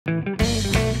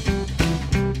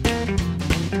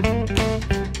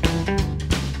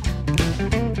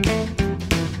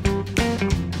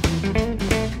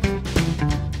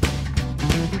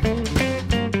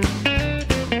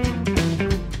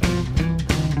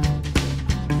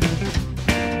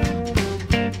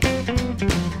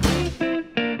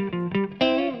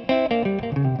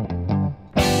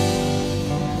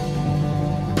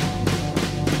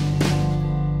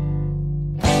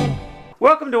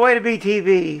Way to Be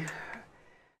TV,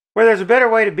 where there's a better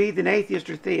way to be than atheist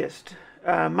or theist.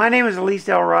 My name is Elise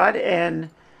Elrod, and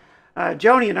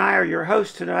Joni and I are your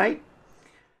hosts tonight.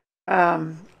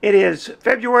 It is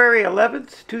February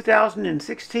 11th,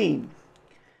 2016.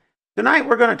 Tonight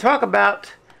we're going to talk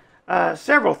about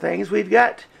several things. We've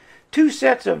got two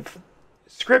sets of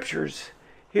scriptures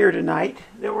here tonight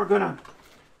that we're going to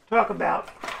talk about.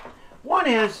 One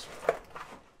is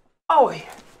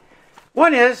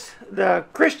the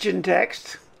Christian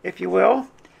text, if you will,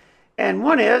 and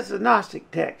one is the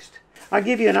Gnostic text. I'll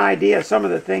give you an idea of some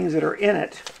of the things that are in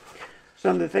it,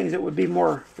 some of the things that would be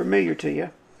more familiar to you.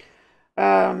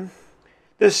 The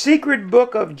secret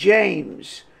book of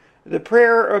James, the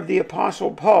prayer of the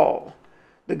Apostle Paul,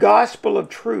 the gospel of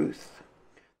truth,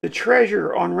 the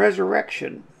treasure on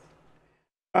resurrection,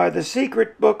 the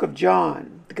secret book of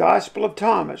John, the gospel of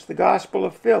Thomas, the gospel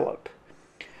of Philip,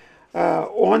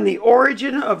 on the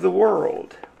origin of the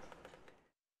world,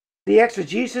 the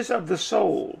exegesis of the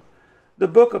soul, the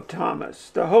book of Thomas,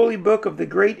 the holy book of the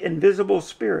great invisible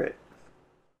spirit,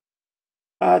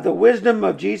 the wisdom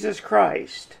of Jesus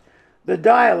Christ, the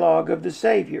dialogue of the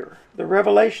Savior, the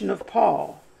revelation of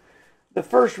Paul, the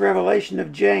first revelation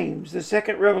of James, the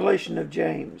second revelation of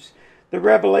James, the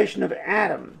revelation of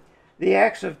Adam, the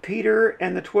Acts of Peter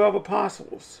and the 12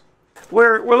 apostles.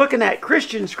 We're looking at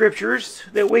Christian scriptures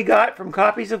that we got from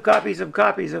copies of copies of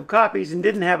copies of copies and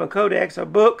didn't have a codex, a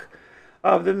book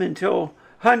of them until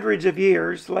hundreds of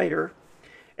years later.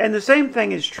 And the same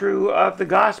thing is true of the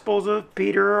Gospels of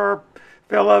Peter or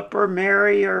Philip or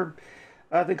Mary or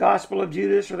the Gospel of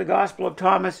Judas or the Gospel of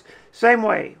Thomas. Same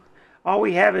way. All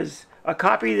we have is a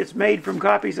copy that's made from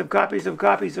copies of copies of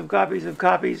copies of copies of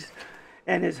copies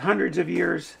and is hundreds of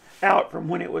years out from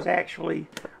when it was actually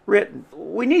written.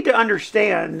 We need to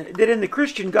understand that in the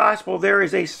Christian gospel there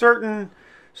is a certain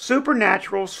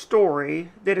supernatural story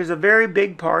that is a very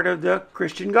big part of the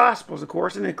Christian gospels, of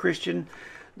course, in the Christian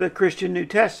New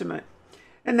Testament.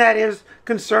 And that is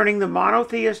concerning the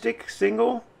monotheistic,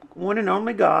 single, one and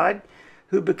only God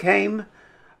who became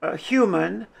a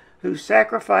human, who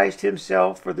sacrificed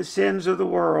himself for the sins of the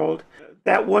world.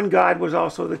 That one God was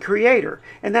also the creator.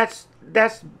 And that's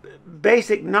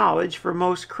basic knowledge for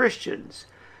most Christians.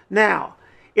 Now,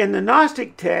 in the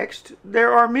Gnostic text,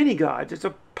 there are many gods. It's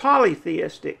a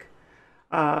polytheistic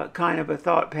kind of a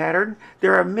thought pattern.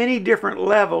 There are many different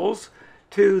levels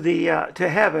to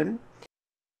heaven.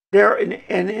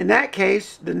 In that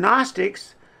case, the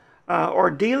Gnostics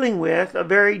are dealing with a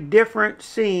very different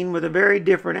scene with a very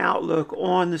different outlook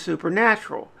on the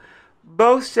supernatural.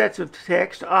 Both sets of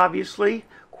text obviously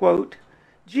quote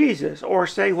Jesus or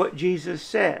say what Jesus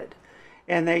said,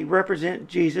 and they represent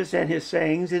Jesus and his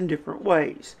sayings in different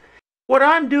ways. What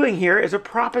I'm doing here is a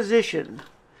proposition.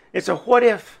 It's a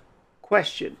what-if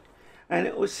question. And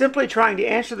it was simply trying to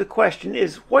answer the question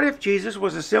is, what if Jesus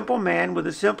was a simple man with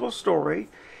a simple story,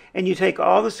 and you take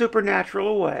all the supernatural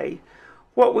away,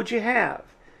 what would you have?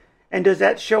 And does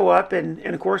that show up? And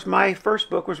of course, my first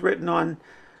book was written on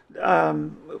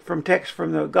from text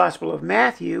from the Gospel of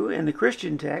Matthew and the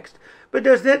Christian text. But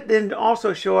does that then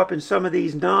also show up in some of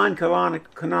these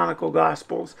non-canonical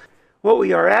Gospels? What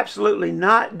we are absolutely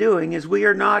not doing is we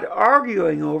are not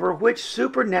arguing over which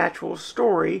supernatural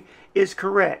story is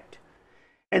correct.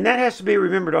 And that has to be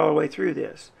remembered all the way through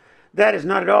this. That is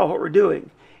not at all what we're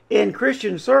doing. In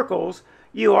Christian circles,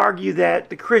 you argue that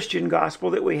the Christian gospel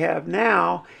that we have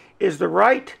now is the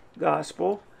right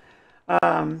gospel,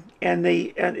 and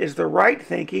is the right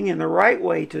thinking and the right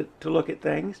way to look at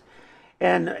things.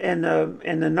 And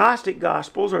the Gnostic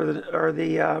Gospels or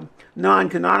the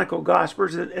non-canonical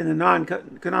Gospels and the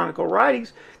non-canonical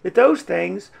writings, that those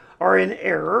things are in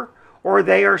error, or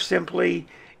they are simply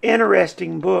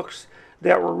interesting books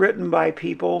that were written by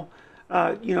people,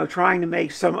 trying to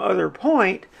make some other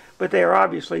point, but they are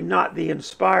obviously not the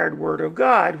inspired Word of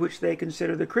God, which they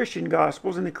consider the Christian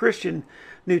Gospels and the Christian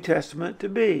New Testament to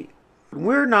be.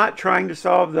 We're not trying to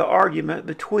solve the argument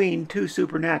between two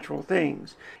supernatural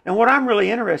things. And what I'm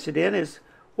really interested in is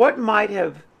what might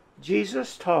have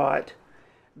Jesus taught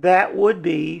that would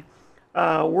be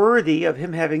worthy of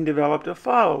him having developed a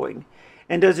following.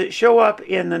 And does it show up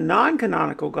in the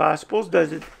non-canonical Gospels?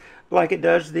 Does it like it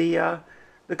does the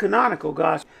canonical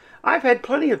Gospel? I've had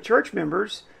plenty of church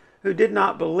members who did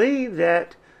not believe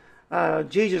that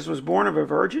Jesus was born of a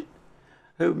virgin,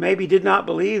 who maybe did not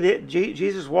believe that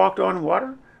Jesus walked on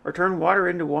water or turned water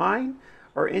into wine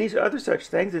or any other such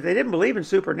things, that they didn't believe in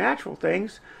supernatural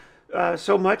things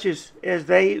so much as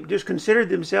they just considered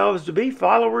themselves to be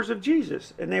followers of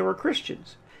Jesus, and they were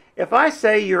Christians. If I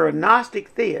say you're a Gnostic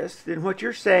theist, then what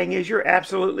you're saying is you're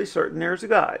absolutely certain there's a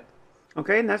God.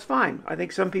 Okay, and that's fine. I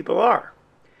think some people are.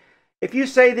 If you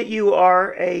say that you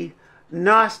are a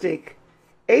Gnostic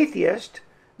atheist,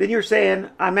 then you're saying,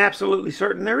 I'm absolutely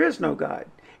certain there is no God.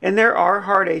 And there are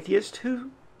hard atheists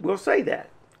who will say that.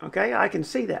 Okay, I can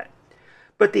see that.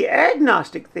 But the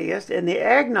agnostic theist and the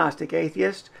agnostic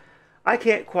atheist, I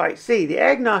can't quite see. The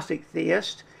agnostic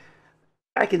theist,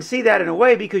 I can see that in a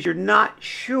way because you're not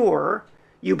sure.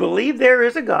 You believe there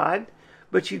is a God,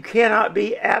 but you cannot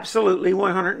be absolutely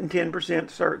 110%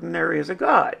 certain there is a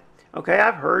God. Okay,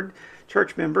 I've heard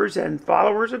church members and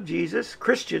followers of Jesus,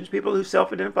 Christians, people who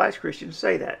self-identify as Christians,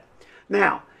 say that.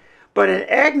 Now, but an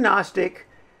agnostic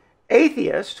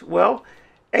atheist, well,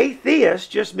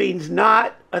 atheist just means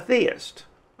not a theist.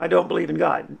 I don't believe in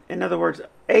God. In other words,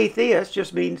 atheist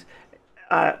just means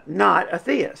not a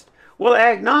theist. Well,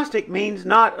 agnostic means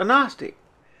not a Gnostic.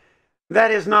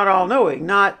 That is not all-knowing,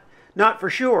 not for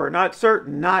sure, not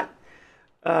certain, not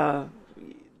the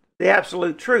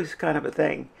absolute truth kind of a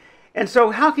thing. And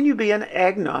so how can you be an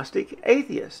agnostic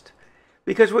atheist?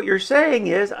 Because what you're saying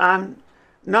is, I'm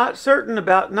not certain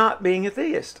about not being a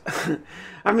theist.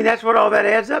 I mean, that's what all that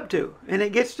adds up to. And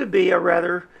it gets to be a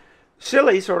rather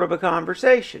silly sort of a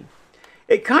conversation.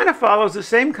 It kind of follows the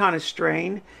same kind of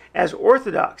strain as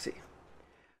orthodoxy.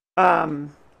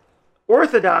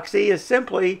 Orthodoxy is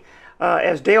simply,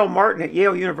 as Dale Martin at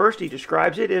Yale University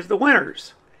describes it, is the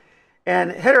winners.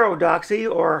 And heterodoxy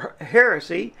or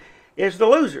heresy is the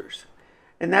losers.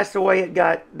 And that's the way it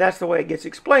gets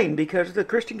explained, because the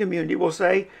Christian community will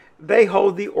say they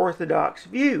hold the orthodox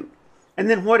view. And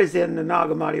then what is in the Nag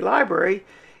Hammadi library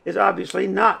is obviously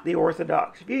not the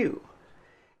orthodox view.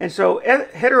 And so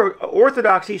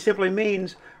orthodoxy simply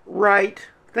means right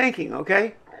thinking,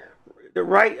 okay? A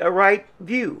right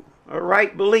view, a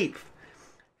right belief.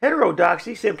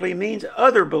 Heterodoxy simply means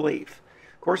other belief.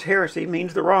 Of course, heresy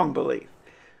means the wrong belief.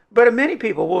 But many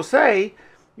people will say,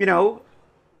 you know,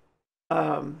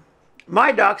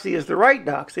 my doxy is the right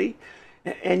doxy,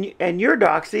 and your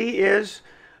doxy is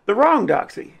the wrong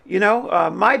doxy. You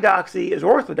know, my doxy is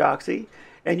orthodoxy,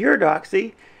 and your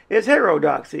doxy is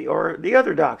heterodoxy, or the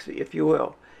other doxy, if you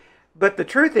will. But the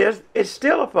truth is, it's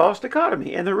still a false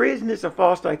dichotomy. And the reason it's a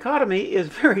false dichotomy is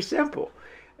very simple.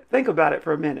 Think about it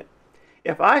for a minute.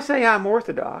 If I say I'm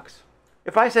orthodox,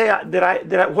 if I say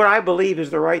that what I believe is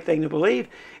the right thing to believe,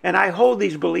 and I hold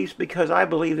these beliefs because I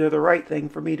believe they're the right thing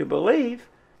for me to believe,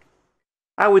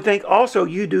 I would think also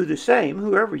you do the same,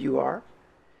 whoever you are.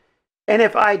 And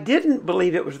if I didn't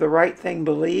believe it was the right thing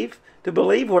to believe,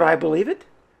 would I believe it?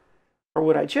 Or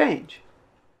would I change?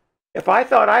 If I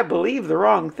thought I believed the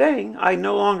wrong thing, I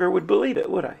no longer would believe it,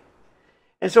 would I?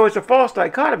 And so it's a false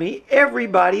dichotomy.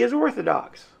 Everybody is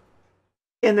orthodox.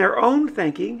 In their own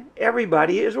thinking,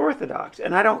 everybody is orthodox.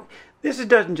 And this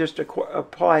doesn't just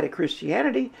apply to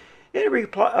Christianity. It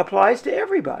applies to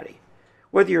everybody.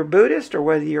 Whether you're Buddhist, or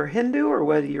whether you're Hindu, or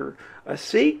whether you're a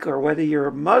Sikh, or whether you're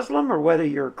a Muslim, or whether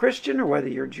you're a Christian, or whether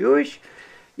you're Jewish,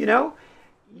 you know,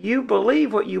 you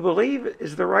believe what you believe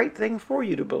is the right thing for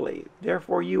you to believe.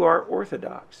 Therefore, you are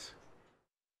orthodox.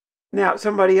 Now,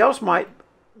 somebody else might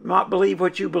not believe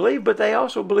what you believe, but they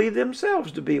also believe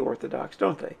themselves to be orthodox,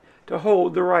 don't they? To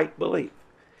hold the right belief.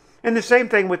 And the same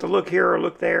thing with the look here or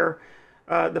look there.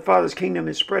 The Father's kingdom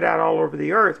is spread out all over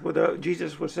the earth.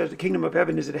 Jesus says the kingdom of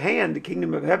heaven is at hand. The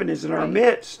kingdom of heaven is in our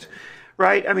midst.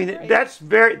 Right? I mean, that's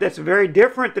very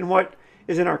different than what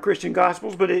is in our Christian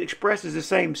Gospels, but it expresses the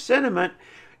same sentiment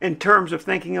in terms of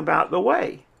thinking about the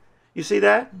way. You see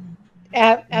that?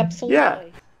 Absolutely. Yeah.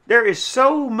 There is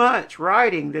so much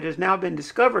writing that has now been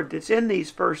discovered that's in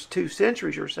these first 2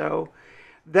 centuries or so,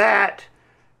 that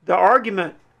the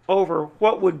argument over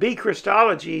what would be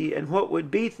Christology and what would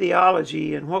be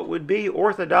theology and what would be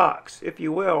orthodox, if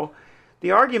you will, the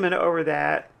argument over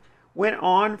that went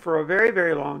on for a very,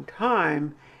 very long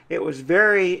time. It was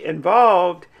very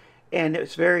involved, and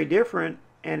it's very different,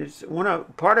 and it's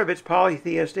part of it's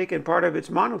polytheistic and part of it's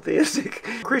monotheistic.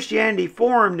 Christianity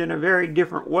formed in a very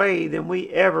different way than we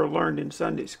ever learned in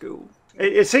Sunday school.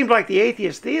 It seems like the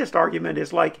atheist-theist argument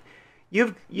is like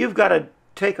you've got to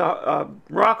take a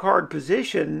rock-hard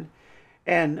position,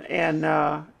 and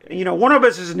you know, one of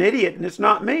us is an idiot, and it's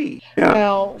not me. Yeah.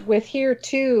 Well, with here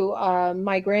too,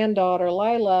 my granddaughter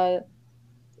Lila,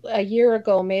 a year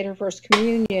ago, made her first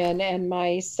communion, and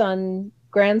my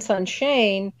grandson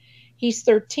Shane, he's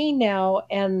 13 now,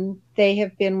 and they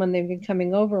have been, when they've been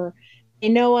coming over, they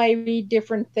know I read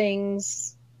different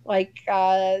things, like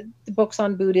the books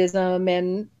on Buddhism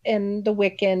and the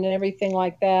Wiccan and everything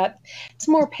like that. It's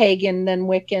more pagan than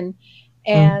Wiccan.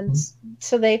 And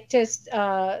so they've just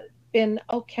been,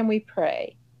 oh, can we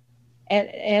pray?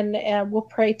 and we'll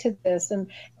pray to this. And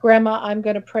Grandma, I'm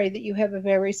going to pray that you have a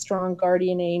very strong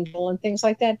guardian angel and things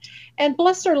like that. And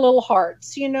bless their little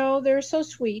hearts. You know, they're so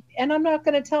sweet. And I'm not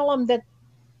going to tell them that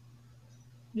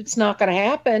it's not going to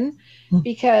happen,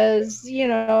 because, you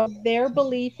know, their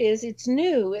belief is it's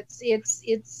new. It's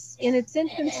in its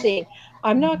infancy.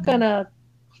 I'm not going to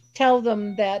tell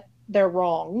them that they're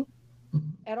wrong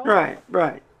at all.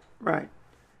 Right.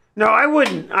 No, I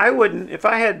wouldn't. If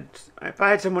I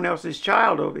had someone else's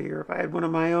child over here, if I had one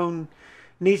of my own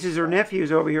nieces or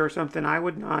nephews over here or something, I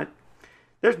would not.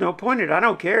 There's no point in it. I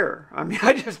don't care. I mean,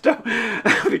 I just don't.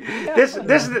 I mean,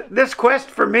 this quest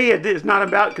for me is not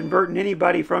about converting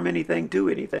anybody from anything to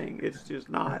anything. It's just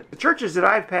not. The churches that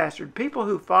I've pastored, people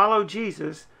who follow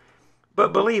Jesus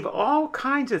but believe all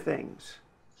kinds of things,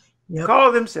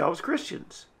 call themselves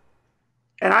Christians.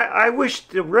 And I wish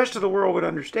the rest of the world would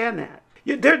understand that.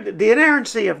 The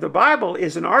inerrancy of the Bible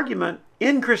is an argument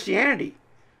in Christianity.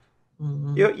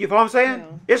 You follow what I'm saying?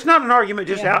 Yeah. It's not an argument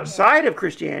just outside of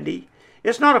Christianity.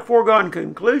 It's not a foregone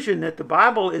conclusion that the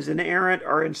Bible is inerrant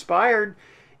or inspired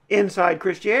inside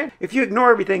Christianity. If you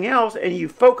ignore everything else and you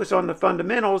focus on the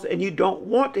fundamentals and you don't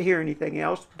want to hear anything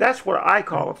else, that's what I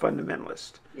call a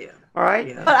fundamentalist. Yeah. All right?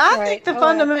 Yeah. But I think the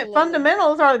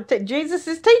fundamentals are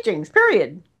Jesus' teachings,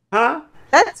 period. Huh?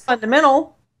 That's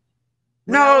fundamental.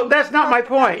 No, that's not my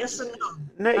point. Yes,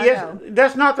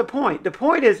 that's not the point. The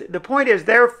point is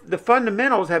the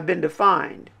fundamentals have been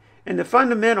defined, and the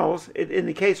fundamentals, in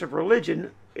the case of religion,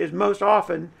 is most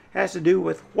often has to do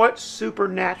with what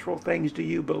supernatural things do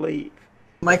you believe.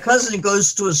 My cousin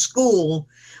goes to a school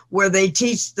where they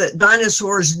teach that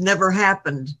dinosaurs never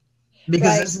happened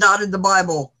because it's not in the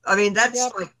Bible. I mean,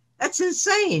 that's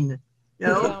insane. You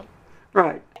know? Yeah.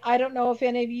 Right. I don't know if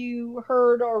any of you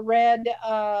heard or read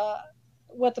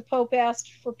what the Pope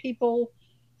asked for people,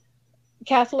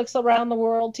 Catholics around the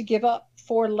world, to give up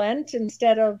for Lent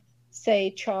instead of,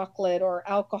 say, chocolate or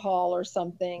alcohol or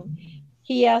something.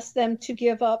 He asked them to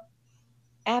give up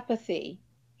apathy.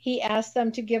 He asked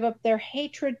them to give up their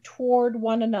hatred toward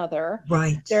one another,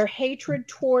 their hatred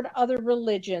toward other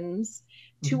religions,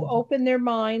 to open their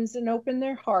minds and open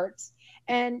their hearts.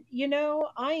 And, you know,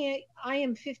 I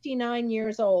am 59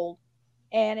 years old,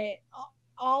 and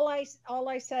all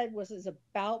I said was, it's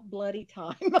about bloody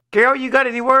time. Carol, you got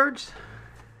any words?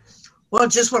 Well,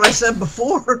 just what I said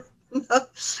before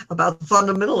about the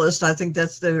fundamentalists. I think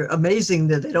they're amazing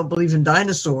that they don't believe in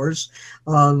dinosaurs.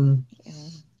 Have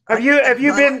you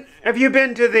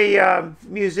been to the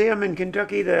museum in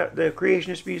Kentucky, the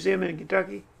Creationist Museum in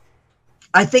Kentucky?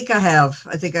 I think I have.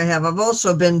 I've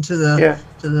also been to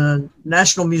the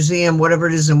National Museum, whatever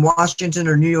it is, in Washington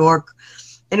or New York.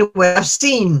 Anyway, I've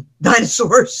seen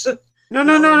dinosaurs. No.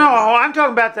 I'm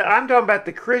talking about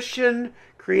the Christian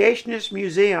Creationist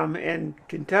Museum in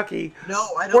Kentucky. No,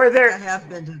 I don't think I have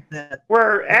been to that.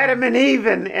 Where Adam and Eve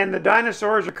and the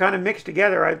dinosaurs are kind of mixed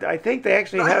together. I think they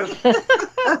actually have.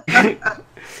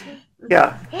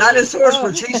 Yeah. Dinosaurs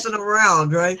were chasing them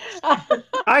around, right?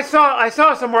 I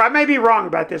saw somewhere, I may be wrong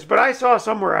about this, but I saw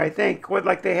somewhere, I think,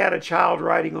 like they had a child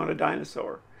riding on a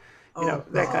dinosaur. You know,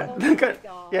 that kind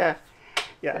of, yeah.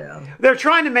 They're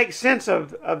trying to make sense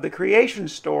of the creation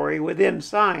story within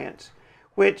science,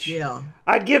 which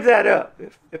I'd give that up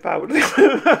if I would.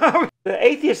 The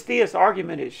atheist-theist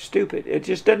argument is stupid. It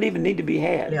just doesn't even need to be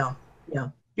had. Yeah.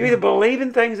 You either believe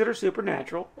in things that are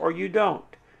supernatural or you don't.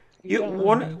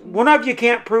 One of you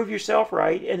can't prove yourself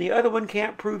right, and the other one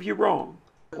can't prove you wrong.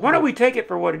 Why don't we take it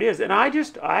for what it is? And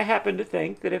I happen to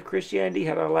think that if Christianity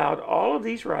had allowed all of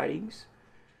these writings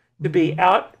to be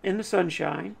out in the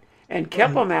sunshine and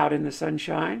kept them out in the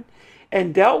sunshine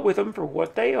and dealt with them for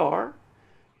what they are,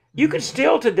 you could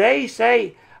still today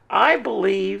say, I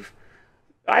believe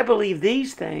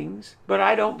these things, but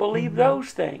I don't believe those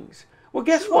things. Well,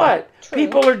 guess what? True.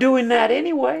 People are doing that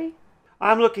anyway.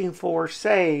 I'm looking for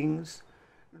sayings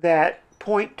that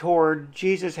point toward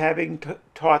Jesus having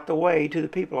taught the way to the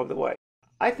people of the way.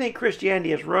 I think Christianity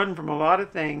has run from a lot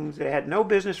of things it had no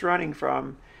business running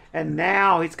from, and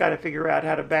now it's got to figure out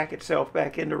how to back itself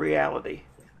back into reality.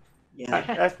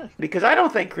 Yeah. Because I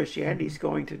don't think Christianity is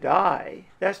going to die.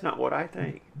 That's not what I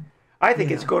think. I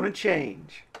think it's going to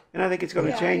change, and I think it's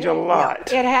going to change a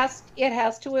lot. It has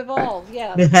to evolve.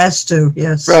 Yeah. It has to.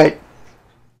 Yes. Right.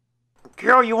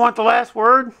 Carol, you want the last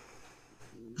word?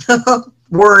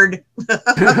 Word.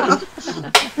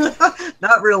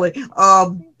 Not really.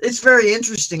 It's very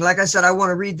interesting. Like I said, I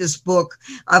want to read this book.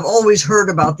 I've always heard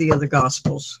about the other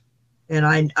Gospels, and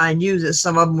I knew that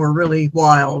some of them were really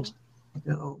wild.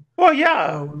 You know. Well,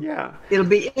 yeah. It'll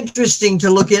be interesting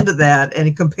to look into that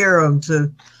and compare them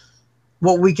to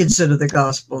what we consider the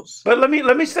Gospels. But let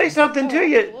me say something to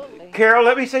you, Absolutely. Carol.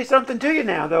 Let me say something to you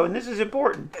now, though, and this is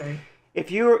important. Okay. If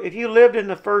you lived in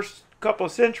the first couple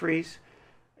of centuries,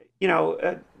 you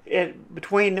know,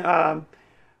 between from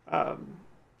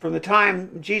the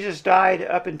time Jesus died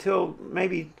up until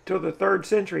maybe till the 3rd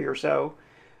century or so,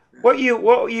 what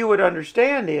you would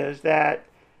understand is that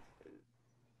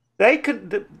they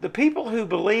could the people who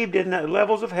believed in the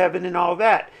levels of heaven and all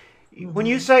that. When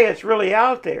you say it's really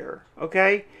out there,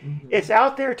 okay, it's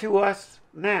out there to us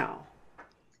now.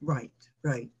 Right,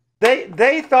 right.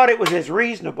 They thought it was as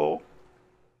reasonable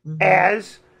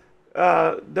as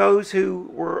those who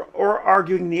were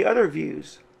arguing the other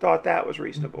views thought that was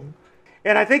reasonable.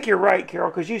 And I think you're right,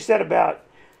 Carol, because you said about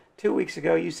 2 weeks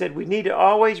ago, you said we need to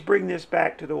always bring this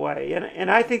back to the way,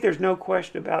 and I think there's no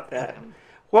question about that.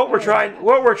 What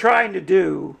we're trying to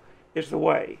do is the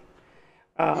way.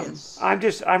 Yes.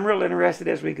 I'm real interested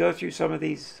as we go through some of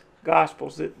these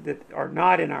gospels that are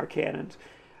not in our canons.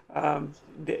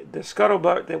 The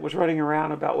scuttlebutt that was running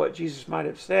around about what Jesus might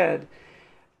have said,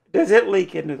 does it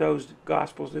leak into those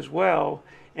gospels as well?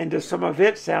 And does some of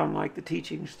it sound like the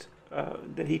teachings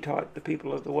that he taught the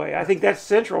people of the way? I think that's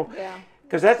central. Yeah.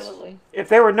 Because that's Absolutely. if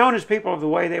they were known as people of the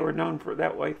way, they were known for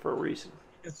that way for a reason.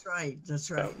 That's right. That's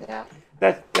right. Yeah.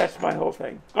 That's my whole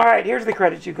thing. All right, here's the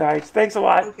credits, you guys. Thanks a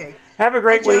lot. Okay. Have a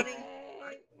great Bye, week.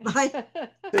 Johnny.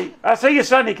 Bye. I'll see you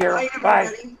Sunday, Carol. Bye,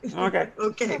 Bye. everybody. Okay.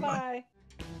 Okay. Bye. Bye-bye.